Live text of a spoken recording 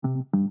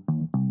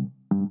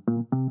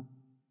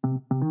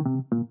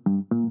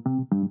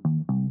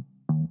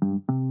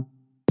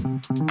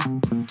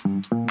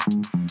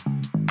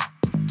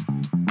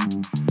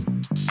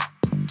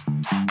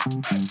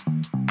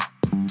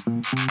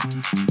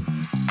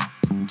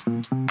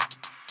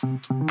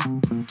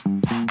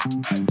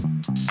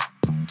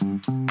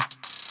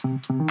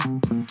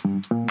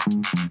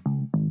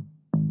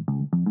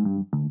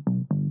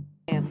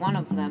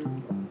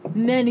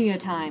many a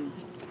time.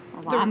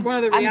 Well, I'm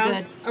good. A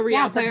Real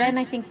Yeah, player? but then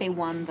I think they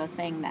won the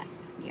thing that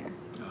year.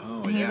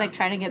 Oh, And he was yeah. like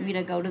trying to get me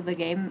to go to the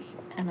game,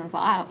 and I was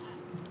like,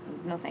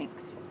 no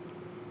thanks.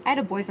 I had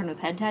a boyfriend with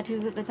head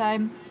tattoos at the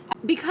time.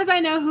 Because I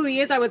know who he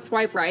is, I would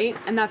swipe right,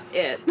 and that's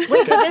it.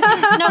 Wait,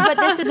 but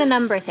this is a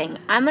number thing.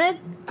 I'm gonna.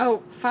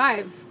 Oh,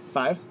 5.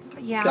 5?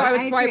 Yeah, So I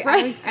would swipe agree.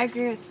 right. I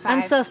agree with 5.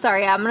 I'm so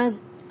sorry. I'm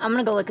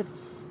gonna go like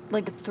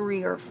a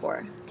 3 or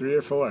 4. 3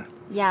 or 4?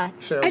 Yeah.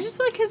 So, I just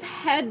feel like his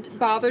head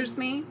bothers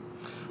me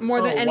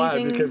more than anything.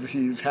 Why? Because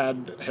he's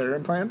had hair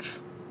implants?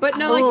 But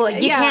no, Oh,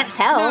 like you yeah, can't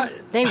tell. no,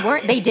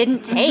 They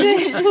didn't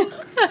take.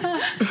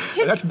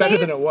 his That's better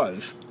than face it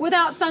was.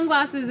 Without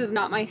sunglasses is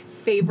not my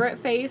favorite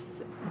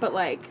face, but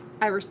like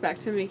I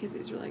respect him because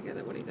he's really good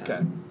at what he does.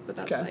 Okay. But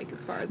that's Okay. like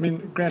as far as I mean, I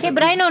can see. granted, Okay,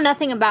 but I know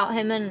nothing about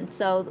him, and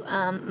so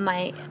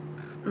my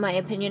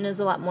opinion is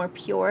a lot more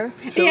pure.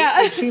 so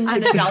Yeah. it seems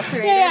like,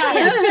 Unadulterated.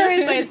 Yeah,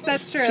 seriously,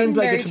 that's true. seems It's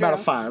like very it's true. about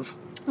a 5.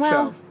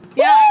 Well, So,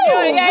 Yeah,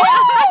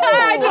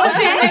 I told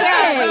you.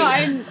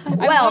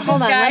 Okay. I Well, love hold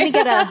this on. guy. Let me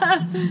get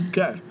a.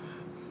 okay.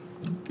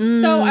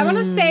 So I want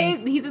to say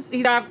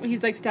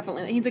he's like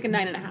definitely he's like a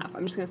 9.5.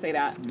 I'm just gonna say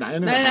that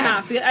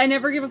 9.5. I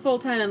never give a full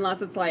 10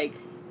 unless it's like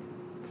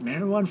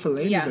Marijuana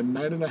Fillet Yeah. is a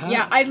 9.5.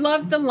 yeah. I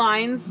love the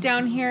lines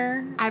down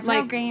here. Eyebrow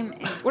like game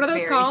is what are those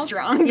very called?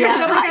 strong. Yeah.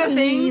 that like a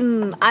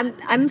thing?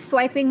 I'm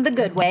swiping the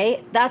good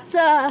way. That's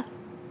a.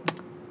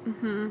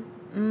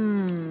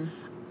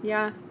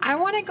 Yeah. I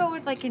want to go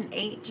with like an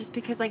 8 just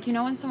because like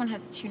when someone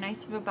has too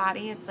nice of a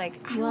body, it's like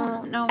I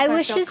don't know if I I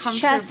wish feel his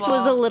chest was a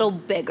comfortable. little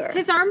bigger.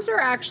 His arms are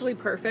actually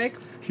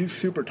perfect. He's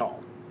super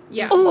tall.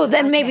 Yeah. Oh,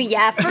 then maybe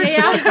first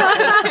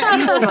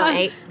Yeah. we'll go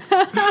 8.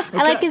 I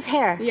like his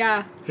hair.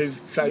 Yeah. His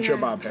sideshow Yeah.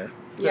 bob hair.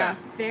 Yeah.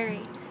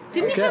 Very.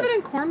 Didn't he Okay. have it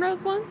in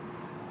cornrows once?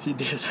 He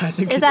did. I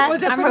think he Is that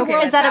Was it for appropriate?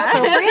 World Is that Cup?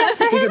 appropriate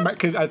for did.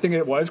 him? I think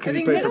it was because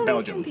he think played for Middle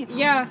Belgium.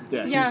 Yeah.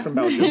 Yeah, he's from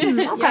Belgium.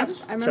 Yeah,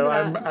 I remember So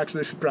that. I'm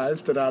actually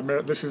surprised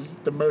that this is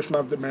the most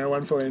love that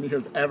Marijuana Fellaini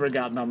has ever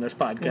gotten on this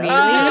podcast. Really?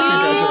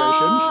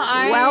 Congratulations.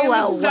 I Well, am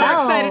well, so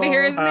well. excited to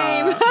hear his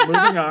name.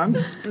 Moving on,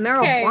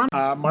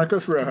 Marijuana.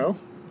 Marcos Rojo.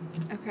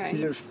 He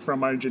Okay. is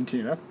from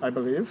Argentina, I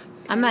believe.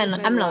 I'm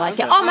gonna like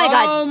it. Oh my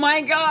god. Oh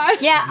my god.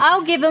 Yeah,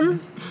 I'll give him.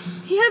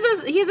 He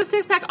has a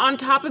 6-pack on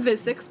top of his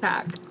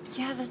 6-pack.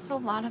 Yeah, that's a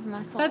lot of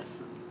muscle.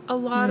 That's a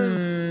lot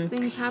of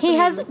things happening. He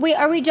has. Wait,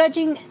 are we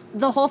judging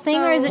the whole thing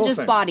or is it Whole just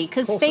thing. body?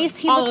 Because Whole face,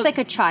 thing. he All looks of- like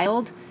a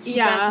child.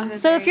 Yeah.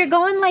 So if you're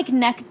going like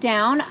neck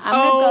down, I'm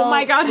Oh gonna go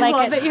my god, like I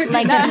love a, that you're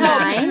like that a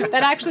helps. 9.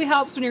 That actually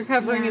helps when you're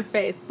covering his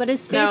face. But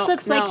his face No,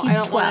 looks no, like I he's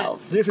don't want it.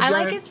 12. He has a I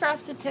giant, like his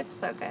frosted tips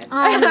though, good. he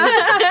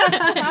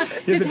has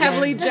His a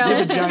heavily giant, he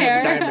has a gelled giant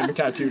hair. diamond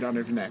tattooed on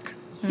his neck.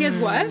 He has A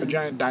what?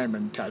 giant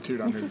diamond tattooed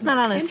on This his is neck.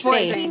 not on his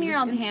face.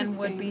 14-year-old hand Interesting.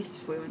 would be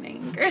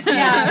swooning.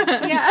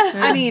 Yeah. Yeah.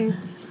 I mean,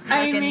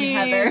 I fucking mean,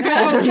 Heather.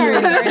 oh,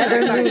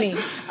 sorry.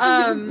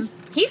 Looney.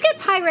 He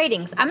gets high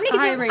ratings. I'm gonna give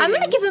High him. I'm gonna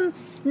ratings. give him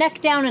neck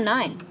down a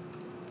 9.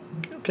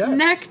 Okay.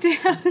 Neck down.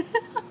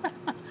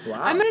 Wow.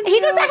 I'm gonna. He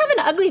do- doesn't have an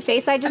ugly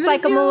face. I just I'm gonna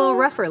like him a do- little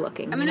rougher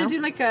looking. I'm you gonna know? do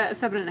like a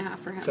 7.5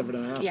 for him.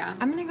 7.5. Yeah.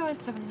 I'm gonna go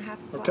with 7.5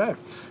 as well. Okay.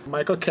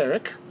 Michael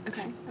Carrick.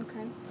 Okay.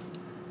 Okay.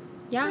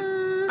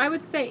 Yeah. I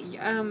would say.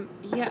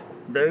 Yeah.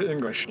 Very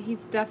English.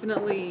 He's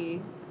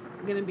definitely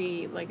gonna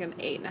be like an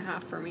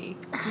 8.5 for me.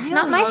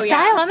 Not my Oh, yeah.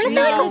 style. I'm gonna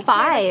say like No. a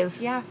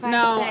 5. Yeah, 5.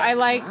 No, 6. I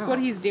like Wow. what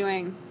he's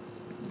doing.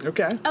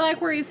 Okay. I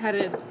like where he's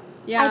headed.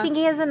 Yeah. I think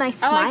he has a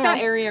nice I smile. like that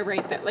area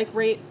right there. Like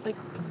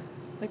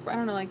I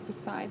don't know, like the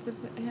sides of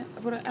him.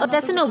 Oh,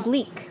 that's an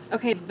oblique.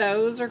 Okay,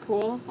 those are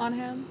cool on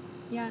him.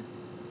 Yeah.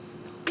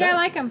 Okay. Yeah, I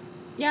like him.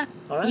 Yeah.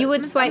 All right. You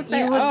would I'm swipe. gonna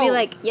say, You would be oh.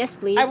 like, yes,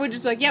 please. I would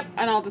just be like, yep,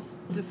 and I'll just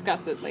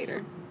discuss it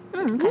later.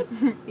 Okay.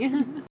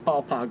 Yeah.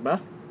 Paul Pogba.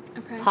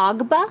 Okay.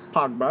 Pogba.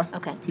 Pogba.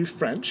 Okay. He's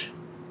French.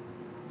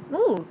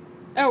 Ooh,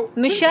 Oh,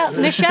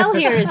 Michelle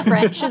here is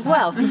French as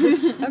well. So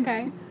this,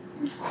 okay.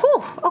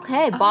 whew,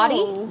 okay, body.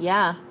 Oh.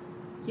 Yeah.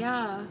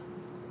 Yeah.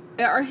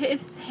 Are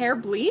his hair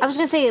bleached? I was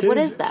gonna say, what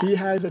His- is that? He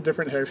has a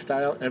different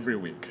hairstyle every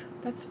week.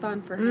 That's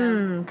fun for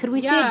him. Could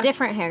we see Yeah. a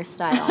different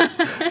hairstyle?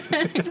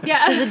 Because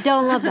Yeah. I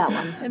don't love that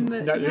one. And the,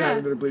 You're not yeah.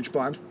 into the bleach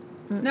blonde?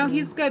 No,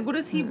 he's good. What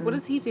does he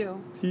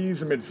do?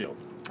 He's a midfield.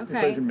 He Okay.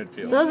 plays in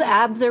midfield. Those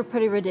abs are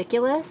pretty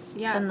ridiculous.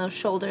 Yeah. And those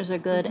shoulders are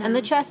good. And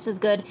the chest is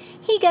good.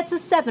 He gets a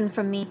 7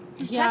 from me.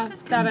 His Yeah,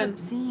 chest is kind of 7.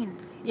 obscene.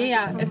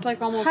 Yeah, it's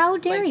like almost. How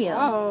dare like, you?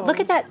 Oh.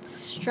 Look at that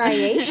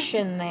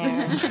striation there.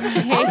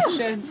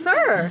 Striation.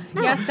 Sir.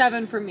 No. Yeah,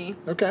 7 for me.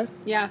 Okay.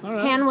 Yeah. All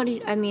right. Han, what do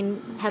you, I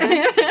mean, Heather?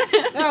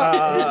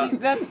 Oh,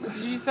 that's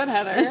you said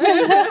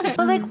Heather.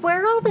 But like,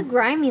 where are all the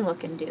grimy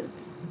looking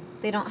dudes?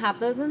 They don't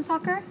have those in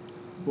soccer?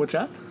 What's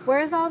that?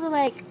 Where's all the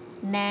like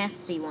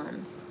nasty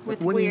ones?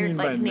 With What do you weird mean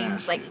by like names,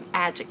 nasty? like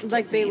adjective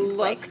Like they names,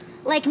 look.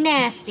 Like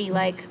nasty,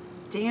 like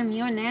damn,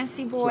 you a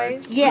nasty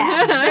boy.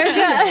 yeah.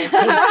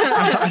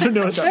 I don't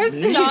know what that There's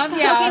means. some.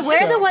 Yeah. Okay, where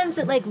are So- the ones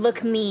that like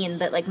look mean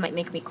that like might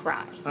make me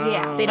cry?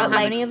 Yeah, They don't but, have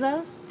like, any of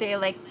those? They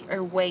like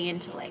are way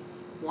into like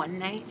one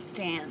night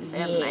stands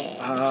and like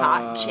Yeah.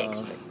 hot chicks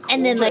with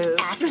And then like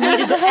boobs. ask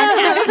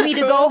me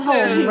to go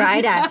home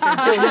right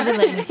after. Don't even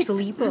let me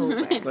sleep over.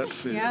 Let's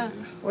see. Yeah.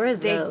 Where are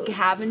They those?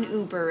 have an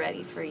Uber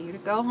ready for you to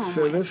go home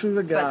So with. this is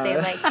a guy. But they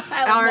like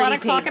At 1 already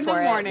o'clock paid in the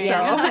for morning. it.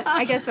 So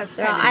I guess that's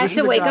I kind have of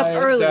to wake up guy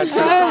early for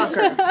that's-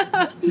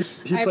 soccer.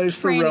 He I plays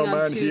have for training on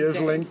Roma, and he is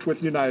Tuesday. linked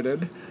with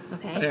United.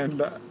 Okay.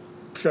 And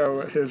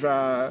so his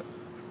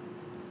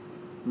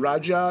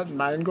Raja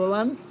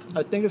Nainggolan,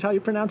 I think is how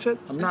you pronounce it.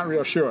 I'm not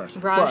real sure.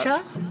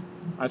 Raja? but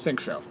I think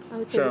so. I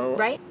would say So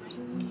right.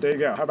 there you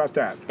go. How about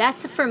that?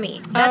 That's for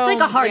me. That's like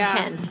a hard yeah.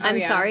 10. Oh, I'm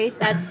yeah. sorry.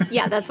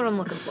 That's what I'm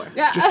looking for.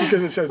 Yeah. Just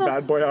because it says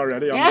bad boy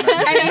already on the next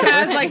And it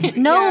has like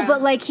No, yeah.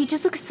 but like he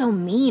just looks so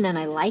mean, and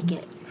I like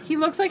it. he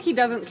looks like he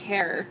doesn't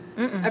care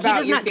about He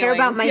does your not care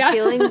about my Yeah.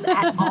 feelings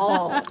at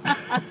all,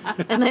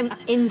 and I'm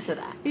into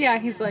that. Yeah,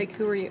 he's like,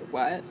 who are you?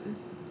 What?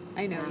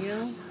 I know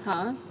you,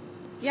 huh?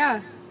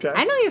 Yeah. Okay.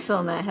 I know you're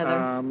feeling that,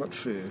 Heather. Let's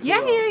see.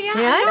 Yeah. Yeah,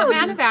 I I'm know not what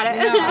mad you- about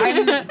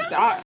it. No,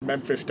 I'm.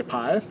 Memphis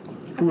Depay,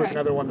 who was Okay.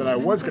 another one that I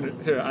was gonna.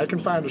 Here, I can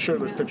find a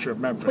shirtless picture of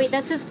Memphis. Wait,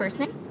 that's his first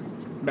name?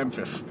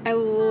 Memphis. I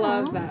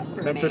love that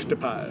for Memphis name.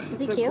 Depay. Is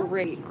he It's a cute?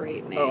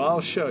 great name. Oh,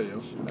 I'll show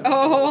you.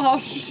 Oh, I'll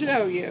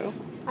show you.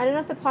 I don't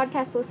know if the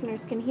podcast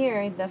listeners can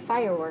hear the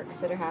fireworks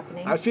that are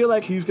happening. I feel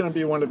like he's gonna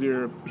be one of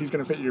your. He's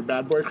gonna fit your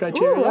bad boy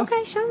criteria. Ooh,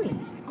 okay, show me.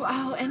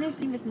 Oh, and his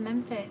name is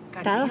Memphis.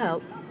 God That'll damn.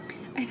 help.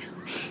 I know.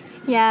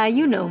 Yeah,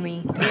 you know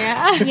me.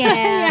 Yeah.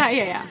 Yeah.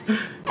 yeah.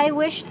 I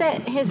wish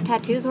that his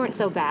tattoos weren't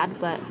so bad,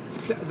 but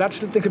That's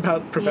the thing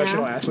about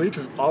professional Yeah. athletes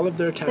is all of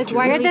their tattoos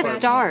why are the are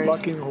stars?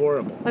 fucking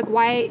horrible. like,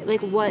 why?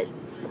 Like, what?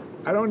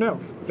 I don't know.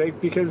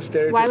 Because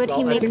they're. Why just would he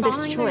all, make I think, this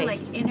Following their, like,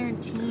 choice? inner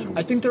teen.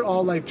 I think they're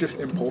all like just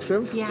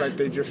impulsive. Yeah. Like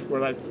they just were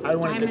like, I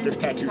want to get this Diamonds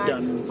and tattoo stars.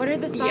 done. What are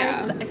the stars?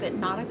 Yeah. Is it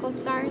nautical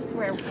stars?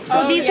 Where? Well,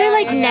 Oh, these yeah, are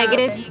like yeah, yeah.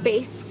 negative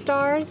space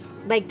stars.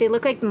 Like they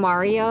look like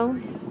Mario.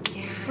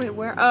 Wait,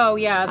 where? Oh,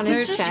 yeah. On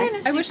his there's-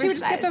 chest. I wish you would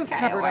just get those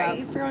covered Why up. are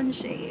you throwing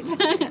shade?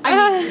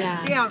 I mean,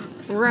 Yeah. damn.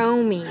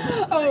 Romy.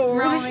 Oh,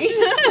 Romy.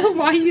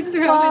 Why you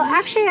throwing Well,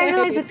 actually, I shade?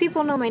 realize if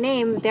people know my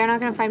name, they're not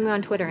gonna find me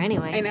on Twitter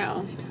anyway. I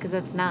know. Because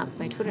that's not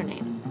my Twitter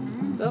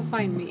name. They'll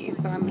find me,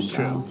 so I'm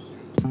Michelle.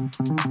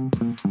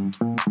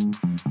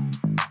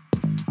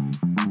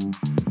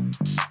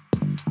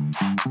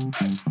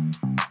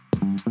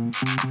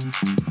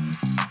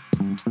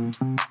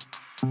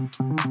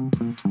 True.